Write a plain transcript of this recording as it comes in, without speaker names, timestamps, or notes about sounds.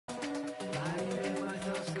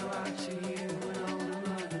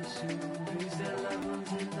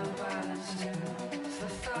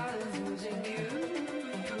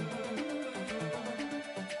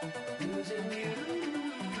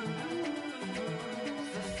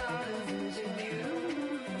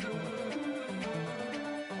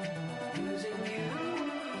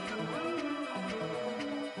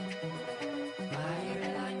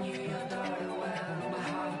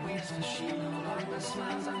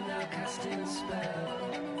now casting a spell.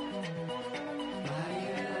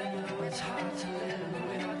 I know it's hard to live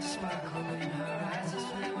without the sparkle in her eyes as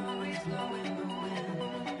memories blow in the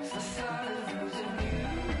wind. It's the thought of losing you,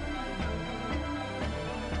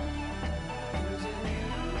 losing you.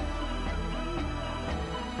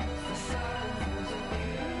 It's the thought of losing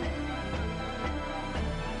you,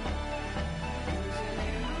 losing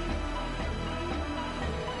you.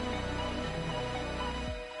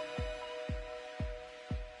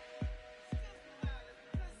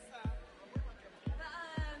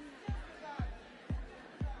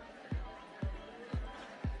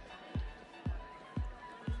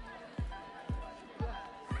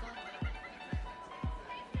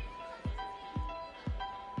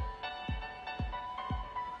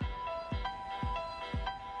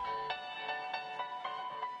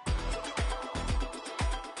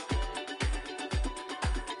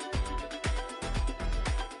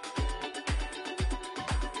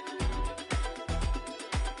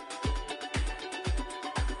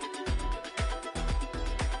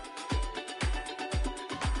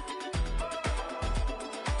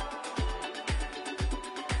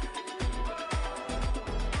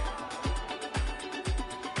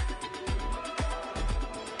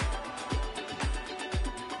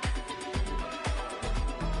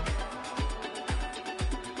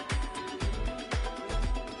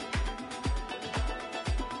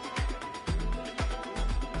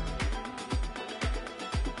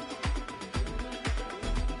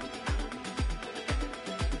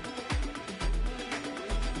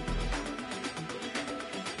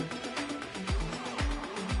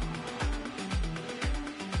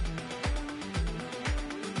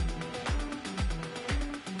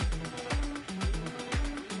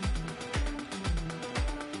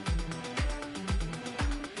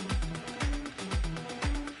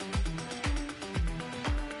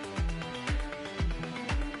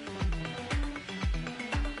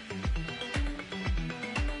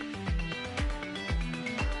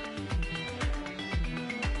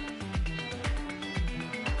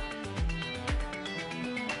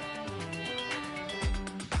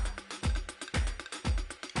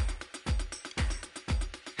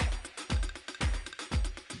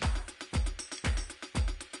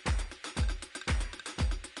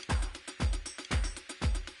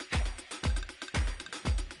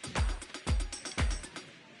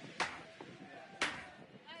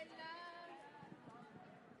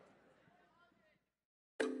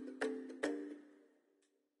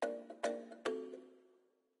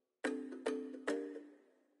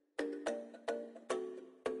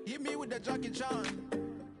 Hit me with the Jackie Chan.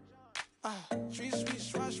 Sweet, sweet,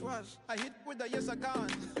 swash, swash. I hit with the yes I can.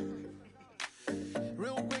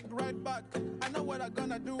 Real quick, right back. I know what I'm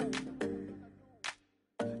gonna do.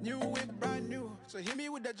 New whip, brand new. So hit me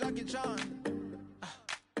with the Jackie Chan.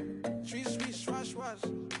 Sweet, sweet, swash, swash.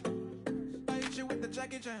 I hit you with the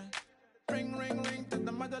Jackie Chan. Ring, ring, ring to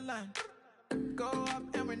the motherland. Go up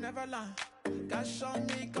and we never land. Cash on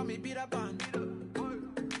me, call me Peter Pan.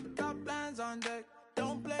 Got plans on deck.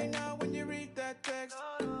 Don't play now when you read that text.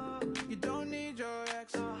 You don't need your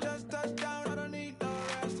ex. Just touch down, I don't need no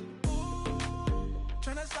rest. Ooh,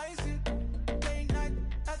 tryna slice it. Late night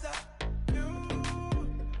as I do.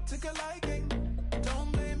 Took a liking.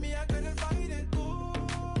 Don't blame me, I couldn't fight it. Ooh,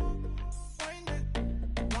 wind it.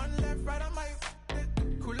 One left, right, I might it.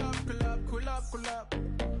 Cool up, cool up, cool up, cool up.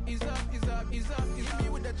 Ease up, ease up, ease up, ease up. Hit me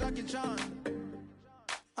with the Jackie Chan.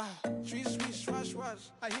 Sweet, sweet, swash, swash.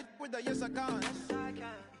 I hit with the yes I can.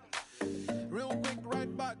 Real quick,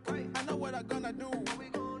 right back. I know what I'm gonna do.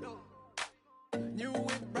 New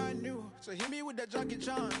whip, brand new. So hit me with the Jackie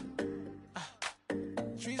Chan.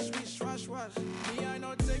 Sweet, sweet, swash, swash. Me, I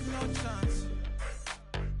no take no chance.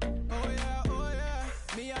 Oh yeah, oh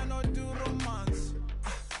yeah. Me, I no do romance.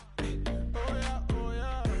 Oh yeah, oh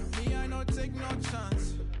yeah. Me, I no take no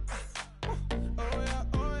chance. Oh yeah,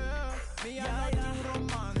 oh yeah. Me, I no do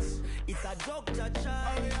romance. It's a joke,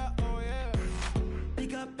 cha-cha. Oh yeah, oh yeah.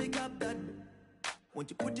 Pick up that. Won't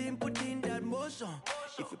you put in that motion?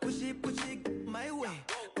 If you push it my way,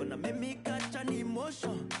 gonna make me catch an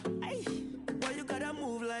emotion. Ay, why you gotta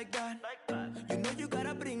move like that? You know you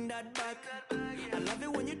gotta bring that back. I love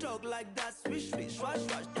it when you talk like that. Swish, swish, swash,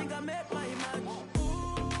 swash. Think I made my match.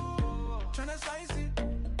 Ooh, tryna slice it.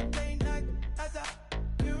 Late night as I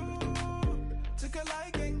do. Took a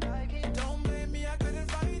liking. Don't blame me, I couldn't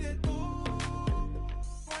fight it. Ooh,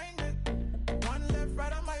 wind it. One left,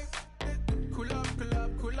 right, I might it. Cool up, cool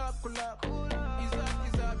up, cool up, cool up. Ease up,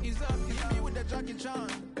 ease up, ease up. Hit me with the Jackie Chan.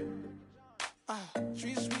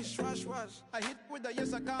 Sweet, sweet, swash, swash. I hit with the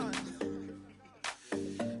yes I can.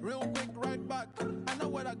 Real quick, right back. I know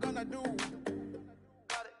what I'm gonna do.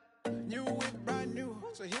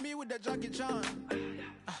 hit me with the Jackie Chan.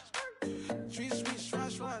 Sweet, sweet,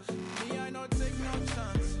 swash, swash. Me, I no take no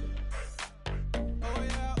chance. Oh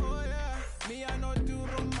yeah, me, I no do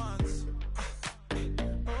romance. Oh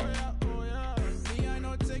yeah, me, I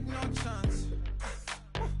no take no chance.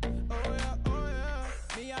 Oh yeah,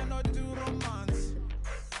 me, I no do romance.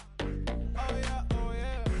 Oh yeah.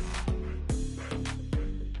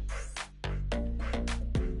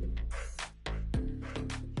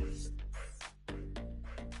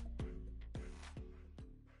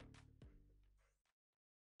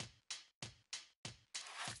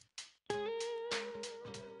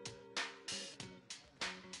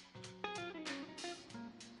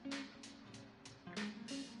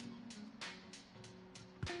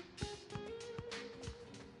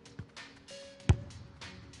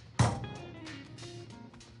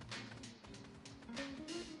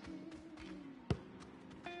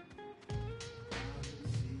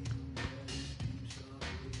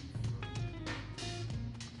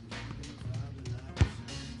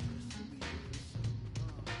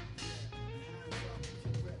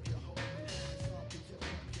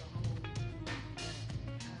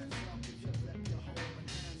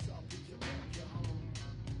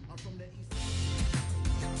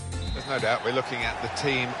 There's no doubt we're looking at the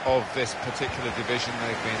team of this particular division.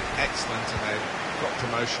 They've been excellent and they've got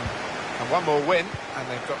promotion. And one more win, and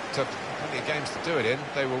they've got plenty of games to do it in.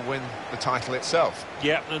 They will win the title itself.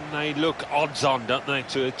 Yeah, and they look odds-on, don't they,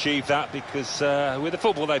 to achieve that, because with the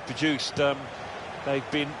football they've produced,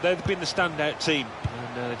 they've been the standout team,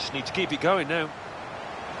 and just need to keep it going now.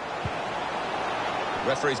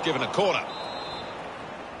 Referee's given a corner.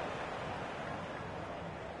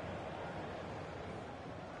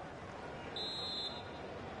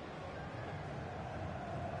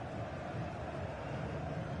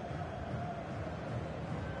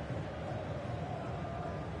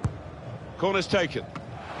 Corner's taken.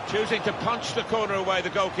 Choosing to punch the corner away, the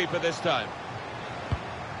goalkeeper this time.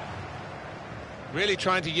 Really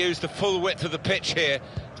trying to use the full width of the pitch here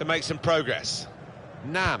to make some progress.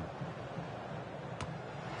 Nam.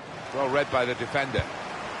 Well read by the defender.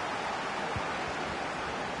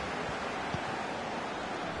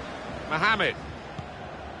 Mohamed.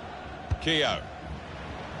 Keogh.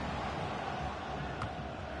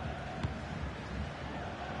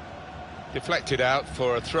 Deflected out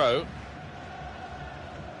for a throw.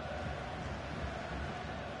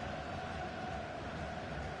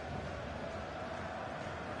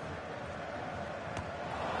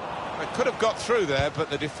 Could have got through there, but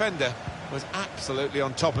the defender was absolutely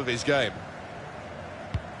on top of his game.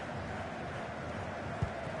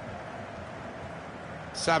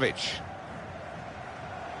 Savage.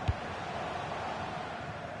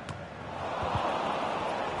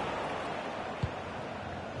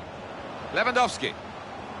 Lewandowski.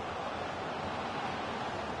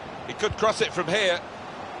 He could cross it from here.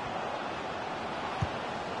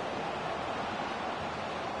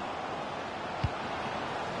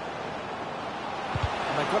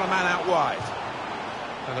 They've got a man out wide.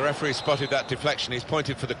 And the referee spotted that deflection. He's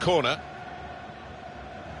pointed for the corner.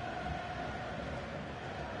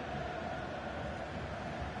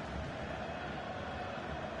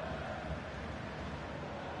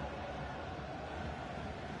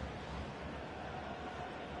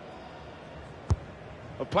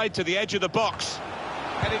 Played to the edge of the box.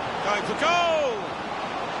 Heading, going for goal!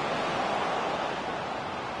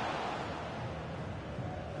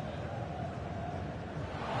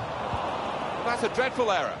 That's a dreadful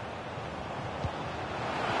error.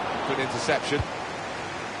 Good interception.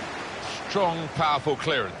 Strong, powerful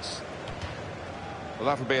clearance. Well,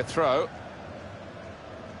 that'll be a throw.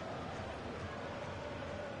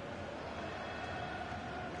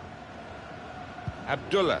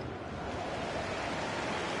 Abdullah.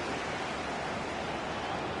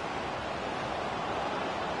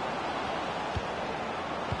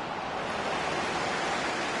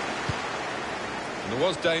 There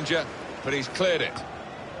was danger, but he's cleared it.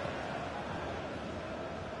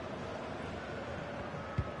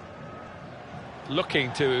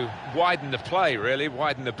 Looking to widen the play, really,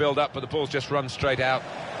 widen the build-up, but the ball's just run straight out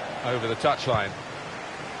over the touchline.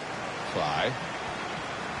 Fly.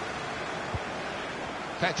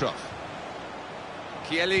 Petrov.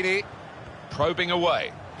 Chiellini probing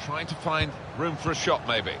away, trying to find room for a shot,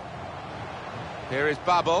 maybe. Here is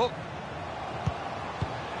Babel.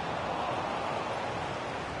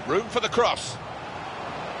 Room for the cross.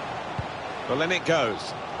 Well, in it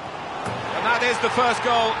goes. And that is the first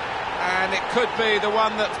goal, and it could be the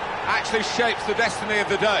one that actually shapes the destiny of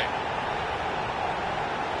the day.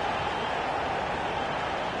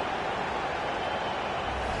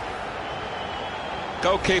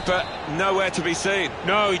 Goalkeeper nowhere to be seen.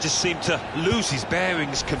 No, he just seemed to lose his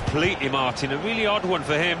bearings completely, Martin. A really odd one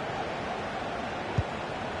for him.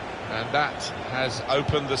 And that has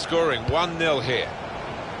opened the scoring. 1-0 here.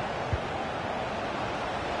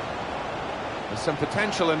 There's some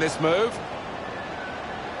potential in this move.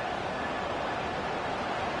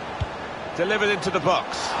 Delivered into the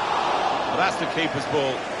box. Well, that's the keeper's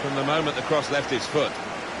ball from the moment the cross left his foot.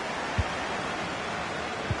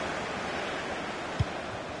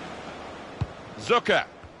 Zucker.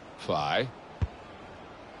 Fly.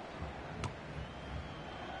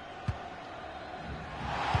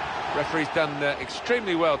 Referee's done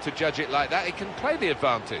extremely well to judge it like that. He can play the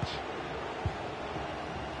advantage.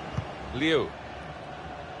 Liu.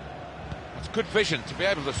 That's good vision to be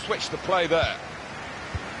able to switch the play there.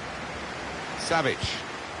 Savic.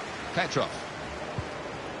 Petrov.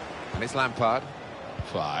 And it's Lampard.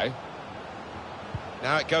 Fly.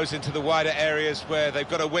 Now it goes into the wider areas where they've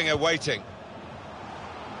got a winger waiting.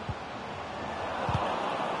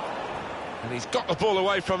 And he's got the ball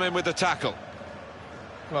away from him with the tackle.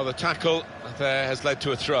 Well, the tackle there has led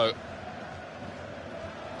to a throw.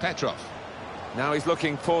 Petrov. Now he's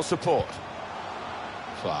looking for support.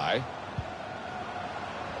 Fly.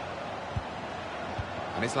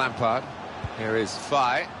 And it's Lampard. Here is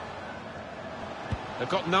Fly. They've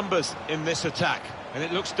got numbers in this attack, and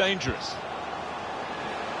it looks dangerous.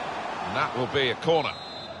 And that will be a corner.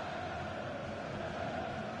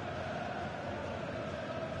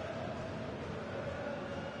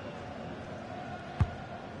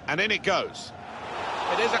 And in it goes.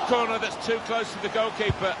 It is a corner that's too close to the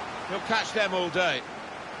goalkeeper. He'll catch them all day.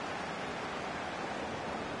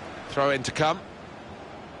 Throw in to come.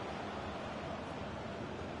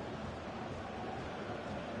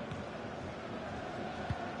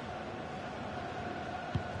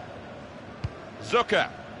 Zucker.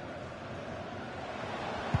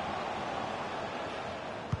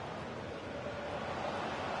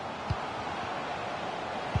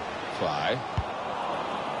 Fly.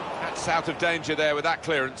 That's out of danger there with that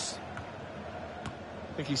clearance.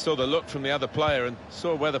 I think he saw the look from the other player and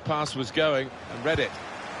saw where the pass was going and read it.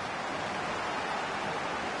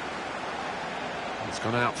 It's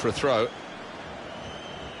gone out for a throw.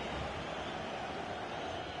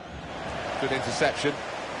 Good interception.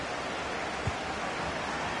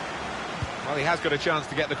 Well, he has got a chance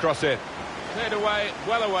to get the cross in. Cleared away,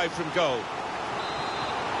 well away from goal.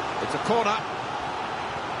 It's a corner.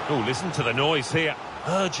 Oh, listen to the noise here.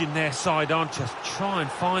 Urging their side on to try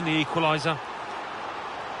and find the equaliser.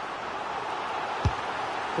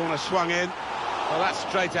 Corner swung in. Well, that's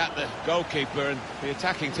straight at the goalkeeper, and the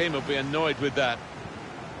attacking team will be annoyed with that.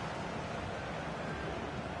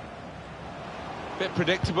 Bit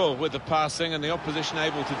predictable with the passing, and the opposition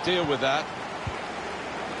able to deal with that.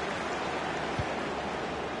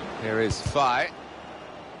 Here is Fai.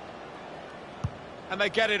 And they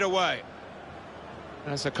get it away.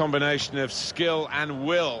 That's a combination of skill and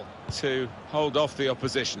will to hold off the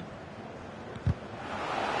opposition.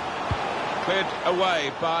 Cleared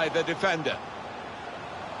away by the defender.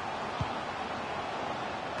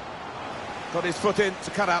 Got his foot in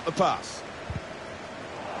to cut out the pass.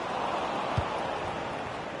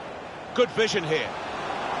 Good vision here.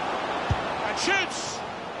 And shoots!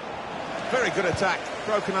 Very good attack.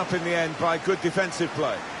 Broken up in the end by good defensive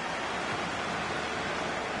play.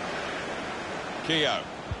 Keogh.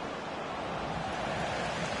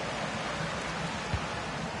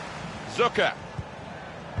 Zucker.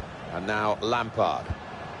 And now Lampard.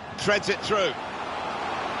 Threads it through.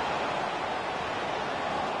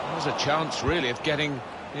 There's a chance, really, of getting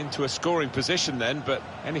into a scoring position then, but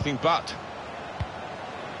anything but.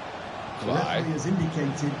 The referee has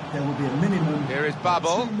indicated there will be a minimum. Here is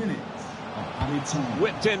Babel. 2 minutes of added time.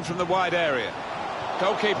 Whipped in from the wide area.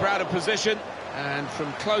 Goalkeeper out of position, and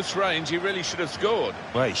from close range he really should have scored.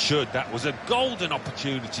 Well, he should. That was a golden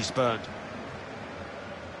opportunity spurned.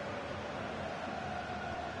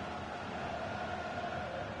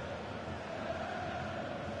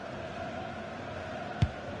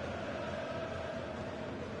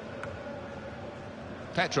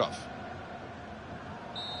 Petrov.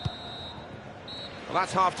 Well,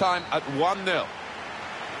 that's half-time at 1-0.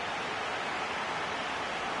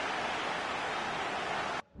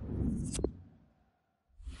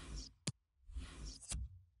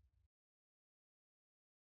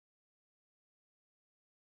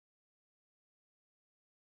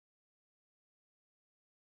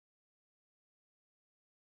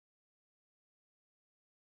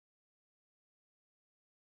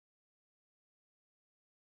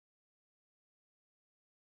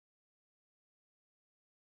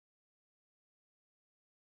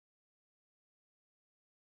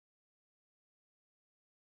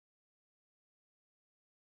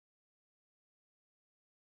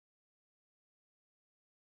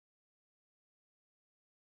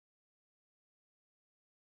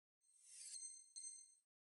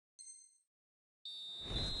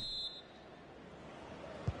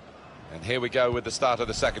 And here we go with the start of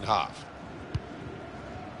the second half.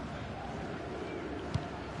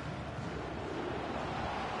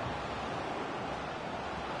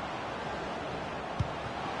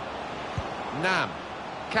 Nam,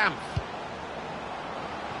 Kampf,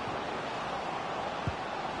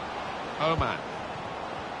 Oman.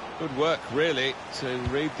 Good work, really, to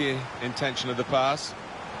read the intention of the pass.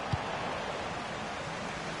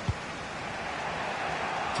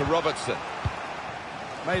 To Robertson.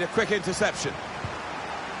 Made a quick interception.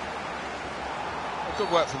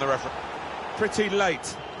 Good work from the referee. Pretty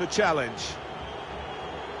late, the challenge.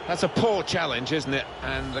 That's a poor challenge, isn't it?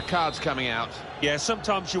 And the card's coming out. Yeah,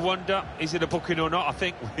 sometimes you wonder, is it a booking or not? I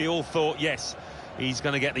think we all thought, yes, he's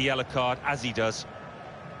going to get the yellow card, as he does.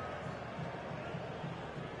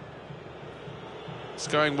 It's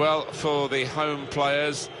going well for the home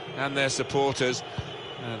players and their supporters.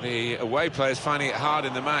 The away players finding it hard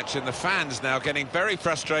in the match, and the fans now getting very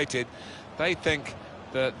frustrated. They think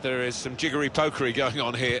that there is some jiggery-pokery going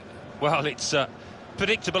on here. Well, it's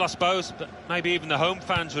predictable, I suppose, but maybe even the home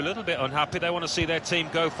fans are a little bit unhappy. They want to see their team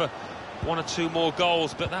go for 1 or 2 more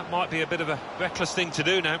goals, but that might be a bit of a reckless thing to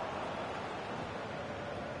do now.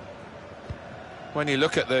 When you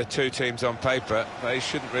look at the two teams on paper, they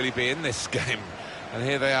shouldn't really be in this game. And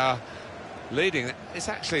here they are leading. It's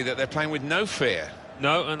actually that they're playing with no fear.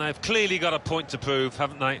 No, and they've clearly got a point to prove,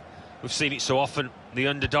 haven't they? We've seen it so often. The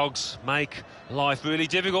underdogs make life really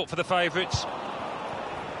difficult for the favourites.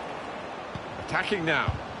 Attacking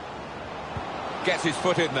now. Gets his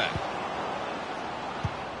foot in there.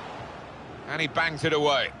 And he bangs it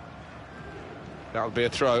away. That'll be a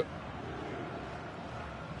throw.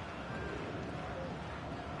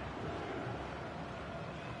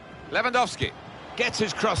 Lewandowski gets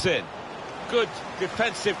his cross in. Good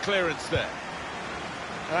defensive clearance there.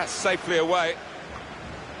 And that's safely away.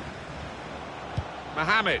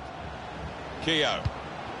 Mohamed. Keogh.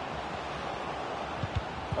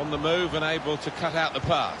 On the move and able to cut out the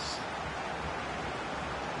pass.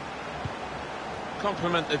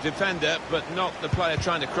 Compliment the defender, but not the player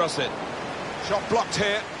trying to cross it. Shot blocked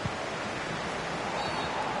here.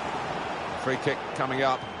 Free kick coming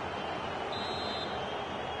up.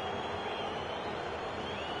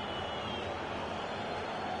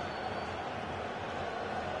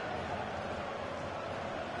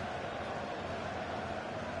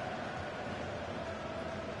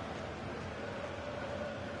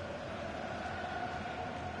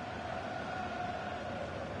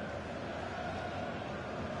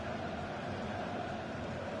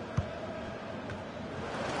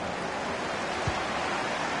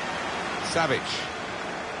 Savic.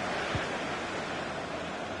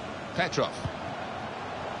 Petrov.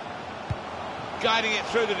 Guiding it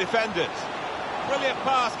through the defenders. Brilliant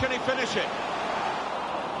pass, can he finish it?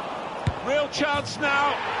 Real chance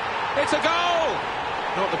now. It's a goal!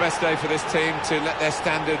 Not the best day for this team to let their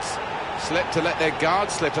standards slip, to let their guard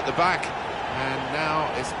slip at the back. And now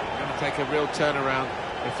it's going to take a real turnaround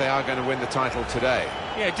if they are going to win the title today.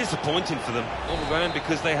 Yeah, disappointing for them all around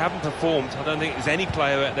because they haven't performed. I don't think there's any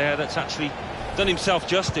player out there that's actually done himself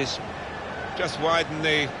justice. Just widen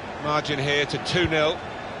the margin here to 2-0.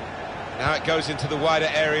 Now it goes into the wider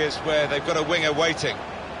areas where they've got a winger waiting.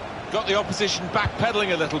 Got the opposition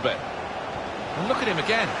backpedaling a little bit. And look at him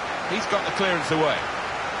again. He's got the clearance away.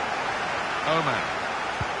 Oman.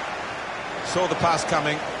 Saw the pass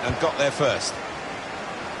coming and got there first.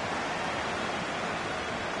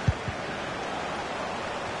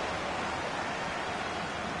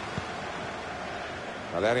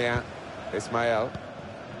 Valerian Ismail.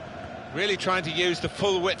 Really trying to use the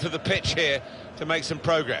full width of the pitch here to make some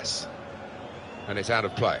progress. And it's out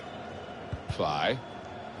of play. Fly.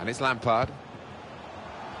 And it's Lampard.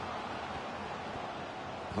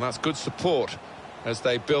 And that's good support as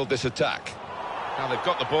they build this attack. Now they've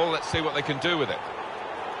got the ball, let's see what they can do with it.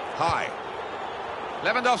 High.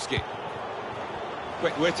 Lewandowski.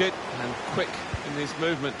 Quick-witted and quick in his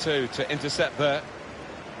movement too to intercept there.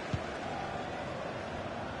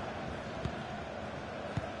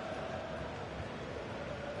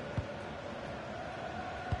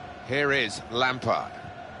 Here is Lampard.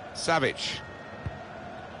 Savic.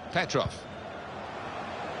 Petrov.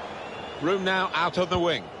 Room now out on the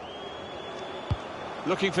wing.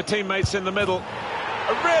 Looking for teammates in the middle.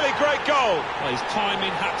 A really great goal. Well, his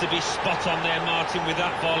timing had to be spot on there, Martin, with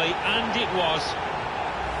that volley, and it was.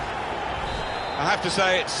 I have to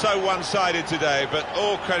say it's so one-sided today, but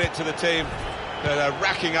all credit to the team that are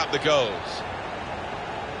racking up the goals.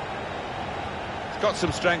 He's got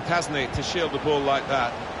some strength, hasn't he, to shield the ball like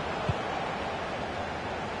that.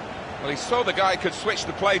 Well, he saw the guy could switch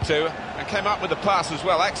the play to and came up with the pass as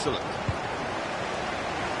well. Excellent.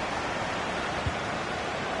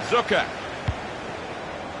 Zucker.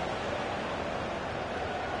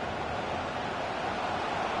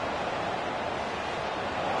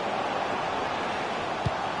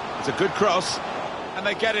 It's a good cross, and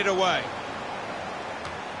they get it away.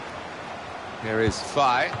 Here is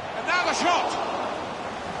Fai. And now the shot!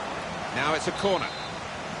 Now it's a corner.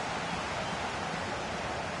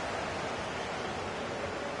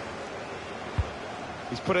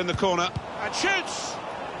 He's put in the corner and shoots!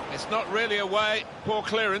 It's not really away, poor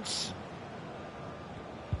clearance.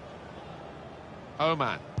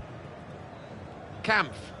 Oman.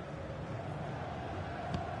 Kampf.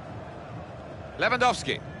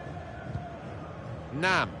 Lewandowski.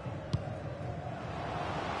 Nam.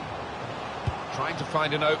 Trying to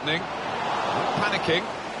find an opening. Not panicking.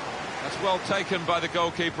 That's well taken by the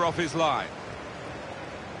goalkeeper off his line.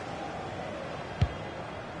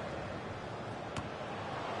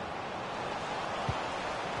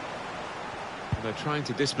 And they're trying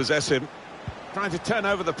to dispossess him, trying to turn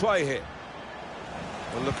over the play here.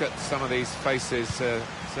 We'll look at some of these faces,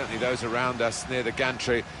 certainly those around us near the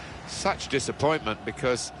gantry. Such disappointment,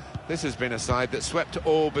 because this has been a side that swept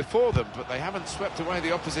all before them, but they haven't swept away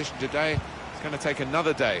the opposition today. It's going to take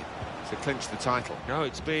another day to clinch the title. No,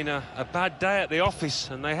 it's been a bad day at the office,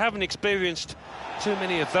 and they haven't experienced too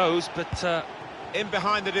many of those, but... In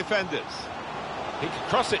behind the defenders. He can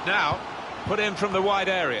cross it now, put in from the wide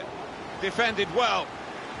area. Defended well.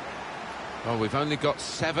 Well, we've only got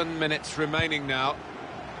 7 minutes remaining now.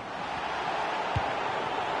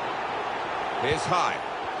 Here's High.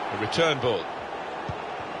 A return ball.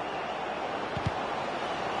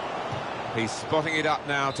 He's spotting it up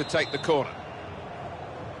now to take the corner.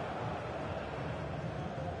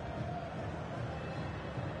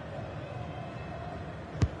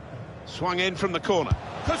 Swung in from the corner.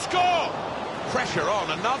 Could score! Pressure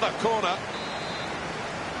on, another corner.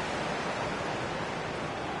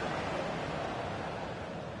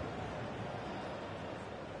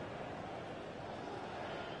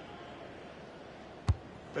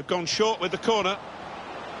 They've gone short with the corner.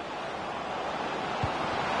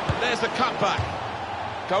 There's the cutback.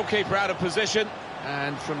 Goalkeeper out of position,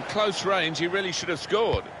 and from close range he really should have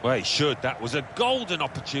scored. Well, he should. That was a golden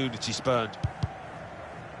opportunity spurned.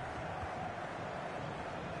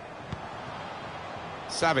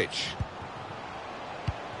 Savic.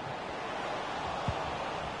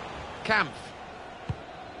 Kampf.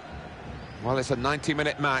 Well, it's a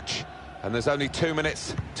 90-minute match, and there's only 2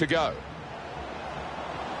 minutes to go.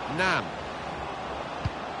 Nam.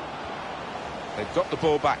 They've got the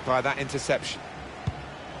ball back by that interception.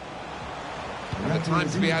 And the time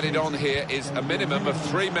to be added on here is a minimum of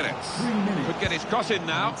 3 minutes. Could get his cross in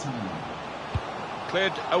now.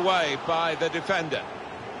 Cleared away by the defender.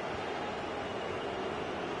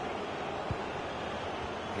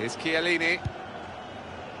 Here's Chiellini.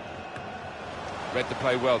 Read the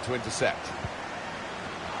play well to intercept.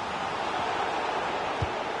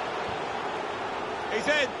 He's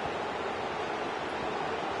in.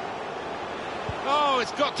 Oh,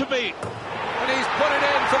 it's got to be. And he's put it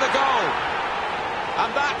in for the goal.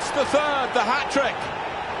 And that's the third, the hat-trick.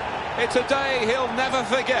 It's a day he'll never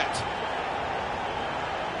forget.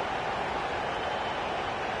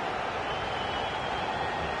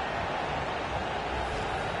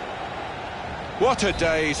 What a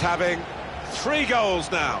day he's having. 3 goals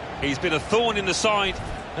now. He's been a thorn in the side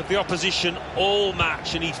of the opposition all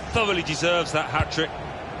match, and he thoroughly deserves that hat-trick.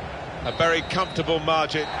 A very comfortable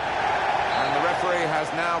margin. And the referee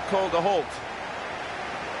has now called a halt.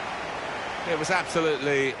 It was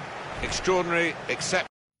absolutely extraordinary, except...